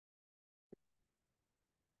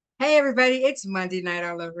Hey everybody, it's Monday night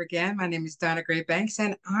all over again. My name is Donna Banks,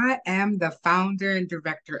 and I am the founder and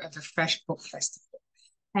director of the F.R.E.S.H Book Festival.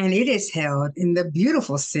 And it is held in the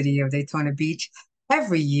beautiful city of Daytona Beach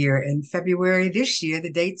every year in February. This year,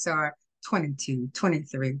 the dates are 22,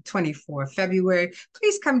 23, 24 February.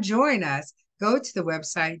 Please come join us. Go to the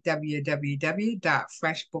website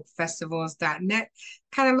www.freshbookfestivals.net.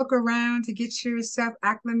 Kind of look around to get yourself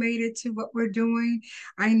acclimated to what we're doing.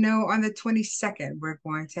 I know on the 22nd, we're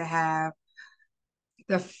going to have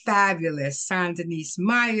the fabulous Denise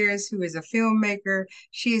Myers, who is a filmmaker.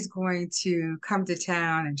 She is going to come to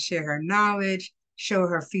town and share her knowledge, show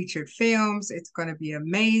her featured films. It's going to be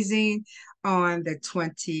amazing. On the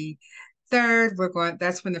 23rd,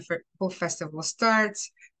 that's when the book festival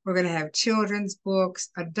starts. We're going to have children's books,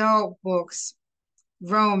 adult books,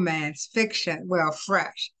 romance, fiction, well,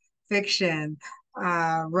 fresh fiction,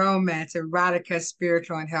 romance, erotica,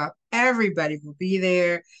 spiritual, and health. Everybody will be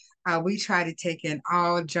there. We try to take in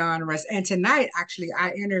all genres. And tonight, actually,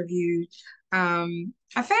 I interviewed a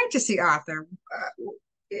fantasy author.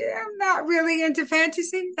 Yeah, I'm not really into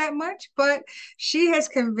fantasy that much, but she has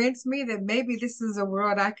convinced me that maybe this is a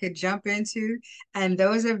world I could jump into. And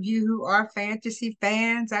those of you who are fantasy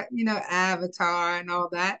fans, Avatar and all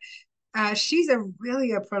that, she's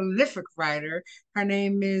really a prolific writer. Her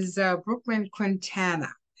name is Brooklyn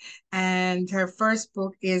Quintana. And her first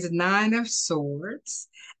book is Nine of Swords.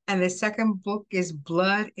 And the second book is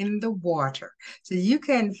Blood in the Water. So you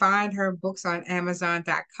can find her books on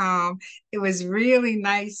Amazon.com. It was really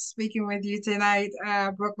nice speaking with you tonight,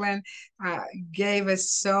 Brooklyn. Gave us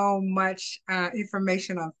so much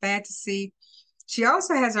information on fantasy. She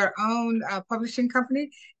also has her own publishing company.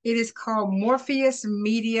 It is called Morpheus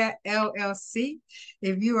Media LLC.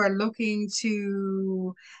 If you are looking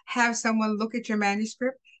to have someone look at your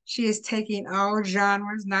manuscript, she is taking all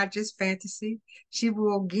genres, not just fantasy. She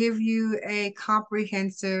will give you a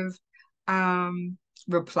comprehensive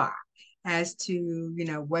reply as to,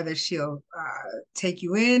 whether she'll take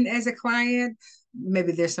you in as a client.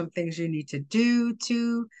 Maybe there's some things you need to do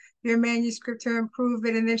to your manuscript to improve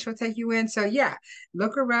it, and then she'll take you in. So yeah,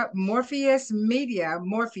 look her up. Morpheus Media,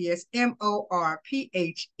 Morpheus,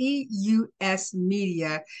 Morpheus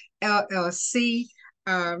Media LLC.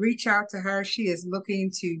 Reach out to her. She is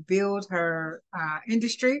looking to build her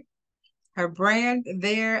industry, her brand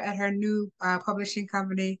there at her new publishing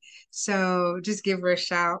company. So just give her a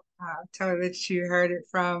shout. Tell her that you heard it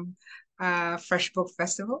from F.R.E.S.H Book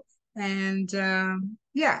Festival. And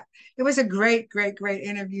yeah, it was a great, great, great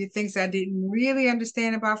interview. Things I didn't really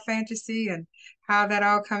understand about fantasy and how that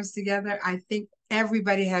all comes together. I think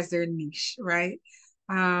everybody has their niche, right?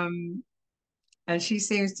 And she she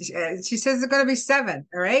says it's going to be 7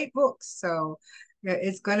 or 8 books. So yeah,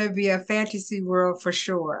 it's going to be a fantasy world for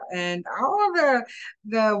sure. And all the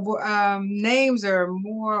names are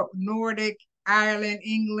more Nordic, Ireland,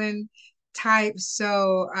 England type.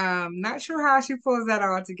 So not sure how she pulls that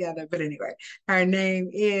all together. But anyway, her name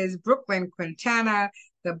is Brooklyn Quintana.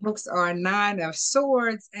 The books are Nine of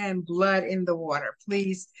Swords and Blood in the Water.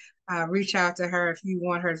 Please reach out to her if you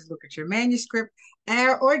want her to look at your manuscript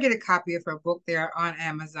or get a copy of her book there on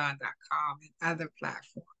Amazon.com and other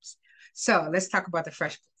platforms. So let's talk about the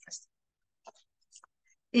F.R.E.S.H Book Festival.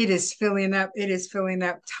 It is filling up. It is filling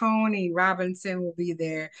up. Tony Robinson will be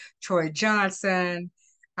there. Troy Johnson,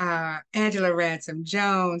 Angela Ransom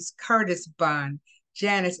Jones, Curtis Bunn,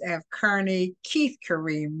 Janice F. Kearney, Keith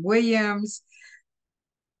Kareem Williams,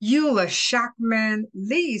 Eula Shockman,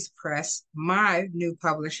 Lee's Press, my new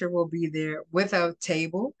publisher, will be there with a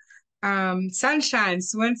table. Sunshine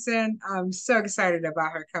Swinson, I'm so excited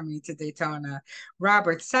about her coming to Daytona.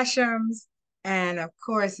 Robert Sessions, and of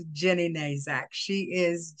course, Jenny Nazak. She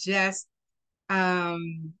is just a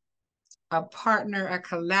partner, a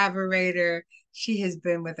collaborator. She has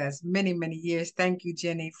been with us many, many years. Thank you,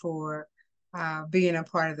 Jenny, for being a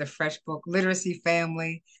part of the F.R.E.S.H Book Literacy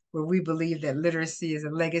family, where we believe that literacy is a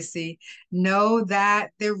legacy. Know that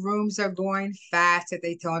the rooms are going fast at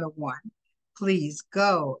Daytona 1. Please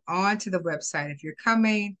go onto the website. If you're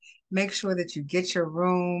coming, make sure that you get your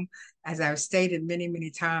room. As I've stated many,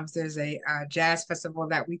 many times, there's a jazz festival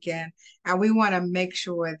that weekend, and we want to make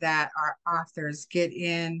sure that our authors get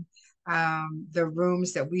in the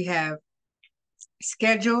rooms that we have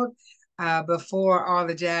scheduled before all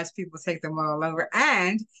the jazz people take them all over.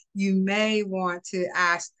 And you may want to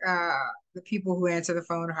ask the people who answer the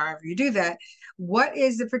phone, or however you do that, what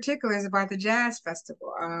is the particulars about the jazz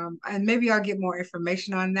festival? And maybe I'll get more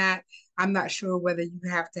information on that. I'm not sure whether you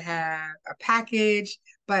have to have a package,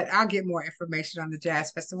 but I'll get more information on the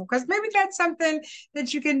Jazz Festival because maybe that's something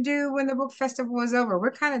that you can do when the book festival is over.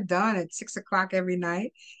 We're kind of done at 6 o'clock every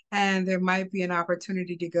night, and there might be an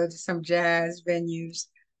opportunity to go to some jazz venues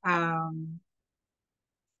um,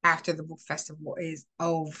 after the book festival is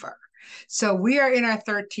over. So we are in our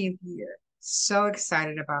 13th year. So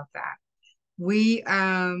excited about that. We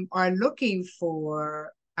are looking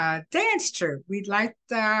for a dance troupe. We'd like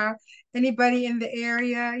anybody in the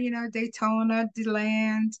area, Daytona,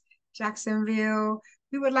 DeLand, Jacksonville.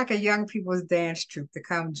 We would like a young people's dance troupe to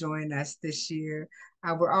come join us this year.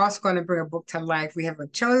 We're also going to bring a book to life. We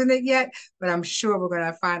haven't chosen it yet, but I'm sure we're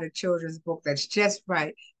going to find a children's book that's just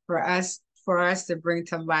right for us to bring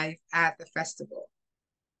to life at the festival.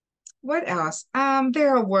 What else?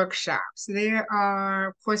 There are workshops. There are,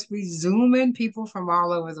 of course, we Zoom in people from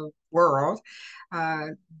all over the world. Uh,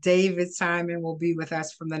 David Simon will be with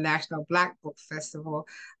us from the National Black Book Festival.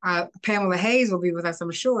 Pamela Hayes will be with us, I'm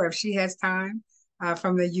sure, if she has time,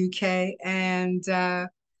 from the UK. And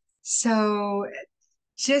so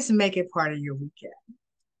just make it part of your weekend.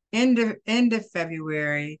 End of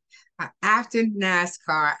February, after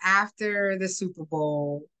NASCAR, after the Super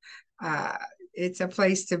Bowl. Uh, it's a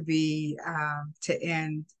place to be, to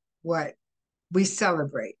end what we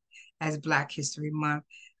celebrate as Black History Month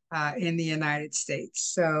in the United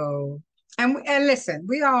States. So, and listen,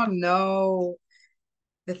 we all know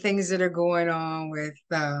the things that are going on with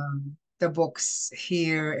the books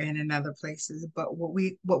here and in other places. But what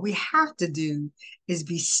we have to do is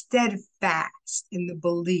be steadfast in the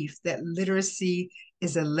belief that literacy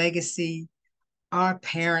is a legacy. Our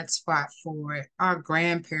parents fought for it. Our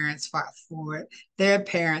grandparents fought for it. Their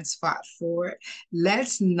parents fought for it.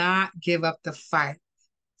 Let's not give up the fight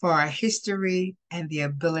for our history and the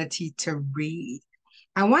ability to read.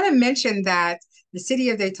 I want to mention that the city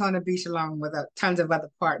of Daytona Beach, along with tons of other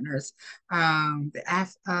partners,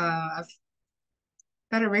 the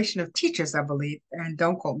Federation of Teachers, I believe, and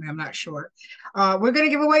don't quote me, I'm not sure. We're going to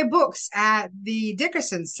give away books at the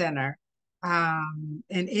Dickerson Center. And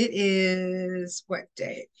it is what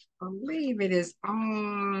day? I believe it is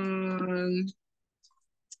on,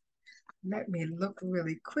 let me look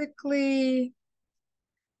really quickly.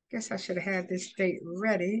 Guess I should have had this date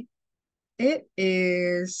ready. It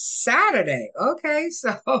is Saturday. Okay,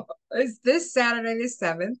 so it's this Saturday, the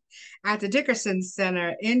 7th, at the Dickerson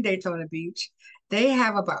Center in Daytona Beach. They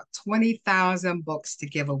have about 20,000 books to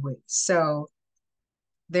give away. So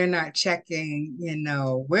they're not checking,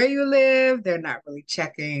 where you live. They're not really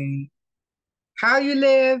checking how you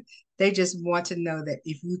live. They just want to know that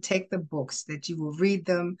if you take the books, that you will read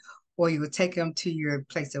them, or you will take them to your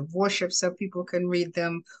place of worship so people can read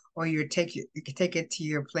them, or you can take it to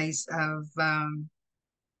your place of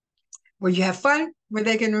where you have fun, where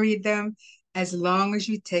they can read them, as long as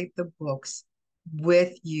you take the books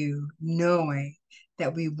with you, knowing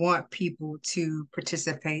that we want people to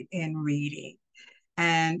participate in reading.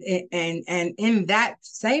 And in that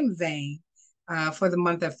same vein, for the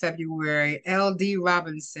month of February, L.D.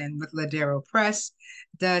 Robinson with Ladero Press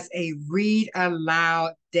does a read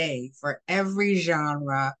aloud day for every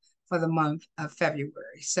genre for the month of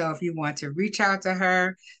February. So if you want to reach out to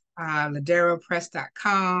her,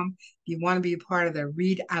 laderopress.com. If you want to be a part of the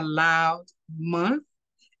Read Aloud month,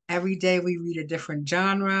 every day we read a different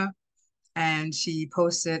genre, and she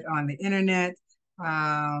posts it on the internet.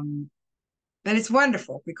 And it's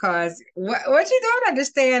wonderful because what you don't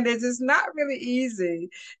understand is it's not really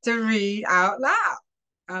easy to read out loud.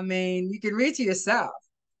 I mean, you can read to yourself,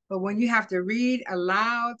 but when you have to read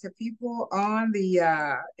aloud to people on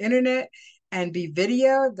the internet and be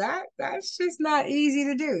video, that's just not easy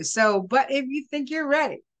to do. So, but if you think you're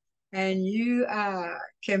ready and you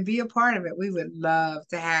can be a part of it, we would love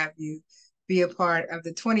to have you be a part of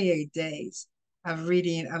the 28 days of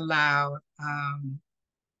reading aloud.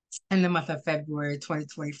 In the month of February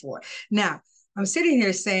 2024. Now, I'm sitting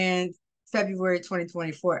here saying February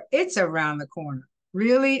 2024, it's around the corner.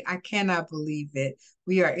 Really, I cannot believe it.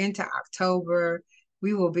 We are into October.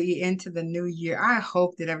 We will be into the new year. I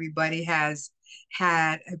hope that everybody has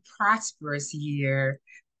had a prosperous year,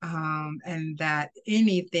 and that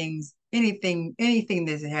anything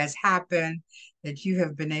that has happened, that you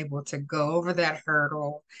have been able to go over that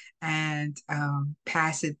hurdle and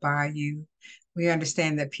pass it by you. We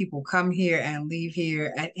understand that people come here and leave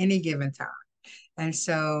here at any given time. And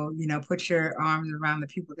so, put your arms around the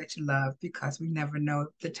people that you love, because we never know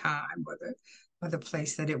the time or the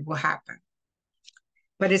place that it will happen.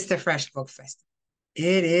 But it's the Fresh Book Festival.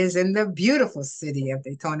 It is in the beautiful city of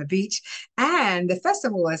Daytona Beach. And the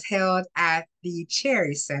festival is held at the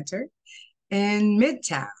Cherry Center in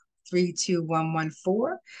Midtown,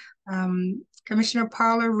 32114. Commissioner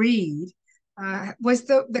Paula Reed was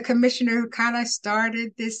the commissioner who kind of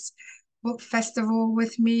started this book festival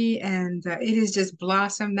with me, and it has just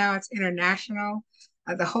blossomed. Now it's international.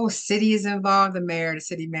 The whole city is involved, the mayor, the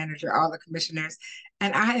city manager, all the commissioners.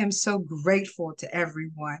 And I am so grateful to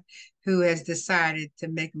everyone who has decided to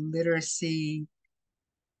make literacy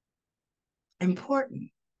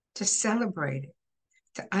important, to celebrate it,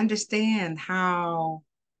 to understand how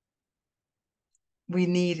we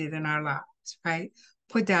need it in our lives, right?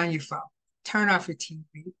 Put down your phone, turn off your TV,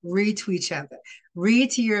 read to each other, read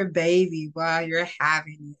to your baby while you're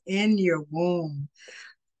having it in your womb.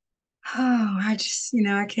 Oh, I just,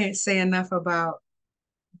 I can't say enough about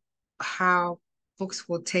how books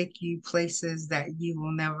will take you places that you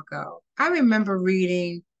will never go. I remember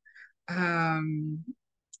reading um,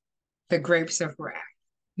 The Grapes of Wrath.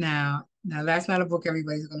 Now that's not a book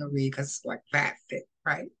everybody's going to read because it's like that thick,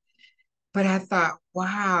 right? But I thought,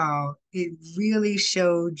 wow, it really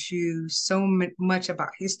showed you so much about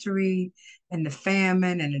history and the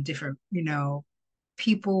famine and the different,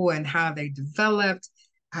 people and how they developed.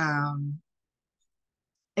 Um,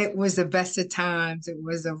 it was the best of times. It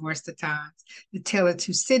was the worst of times. The Tale of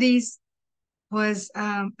Two Cities was,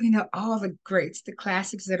 all the greats, the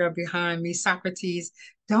classics that are behind me. Socrates,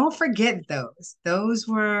 don't forget those. Those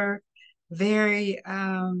were very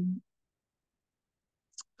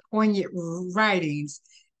poignant writings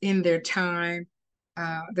in their time.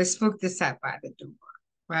 The Spook that Sat by the Door,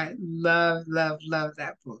 right? Love, love, love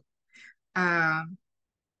that book. Um,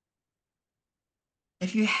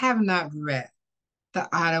 if you have not read the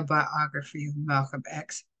autobiography of Malcolm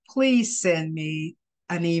X, please send me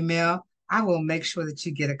an email. I will make sure that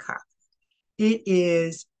you get a copy. It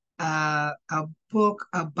is a book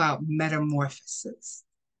about metamorphosis,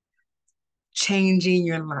 changing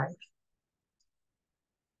your life.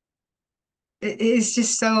 It's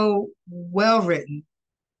just so well written,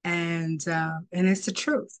 and it's the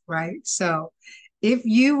truth, right? So, if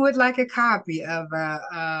you would like a copy of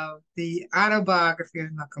the autobiography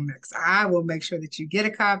of Malcolm X, I will make sure that you get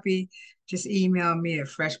a copy. Just email me at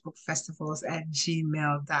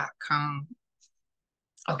freshbookfestivals@gmail.com.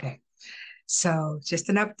 Okay. So just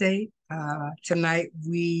an update. Tonight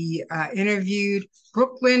we interviewed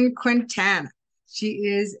Brooklyn Quintana. She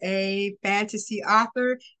is a fantasy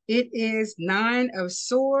author. It is Nine of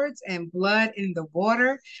Swords and Blood in the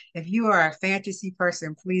Water. If you are a fantasy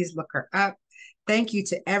person, please look her up. Thank you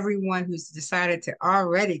to everyone who's decided to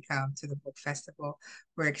already come to the book festival.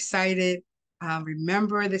 We're excited.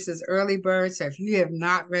 Remember, this is early bird, so if you have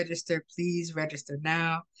not registered, please register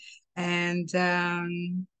now. And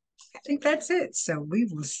I think that's it. So we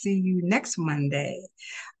will see you next Monday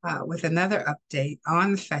with another update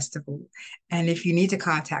on the festival. And if you need to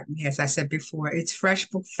contact me, as I said before, it's Fresh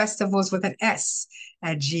Book Festivals with an S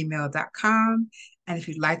at gmail.com. And if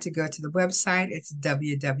you'd like to go to the website, it's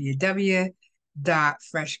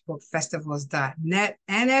www.freshbookfestivals.net.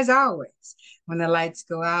 And as always, when the lights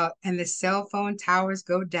go out and the cell phone towers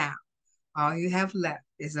go down, all you have left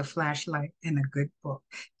is a flashlight and a good book.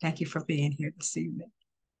 Thank you for being here this evening.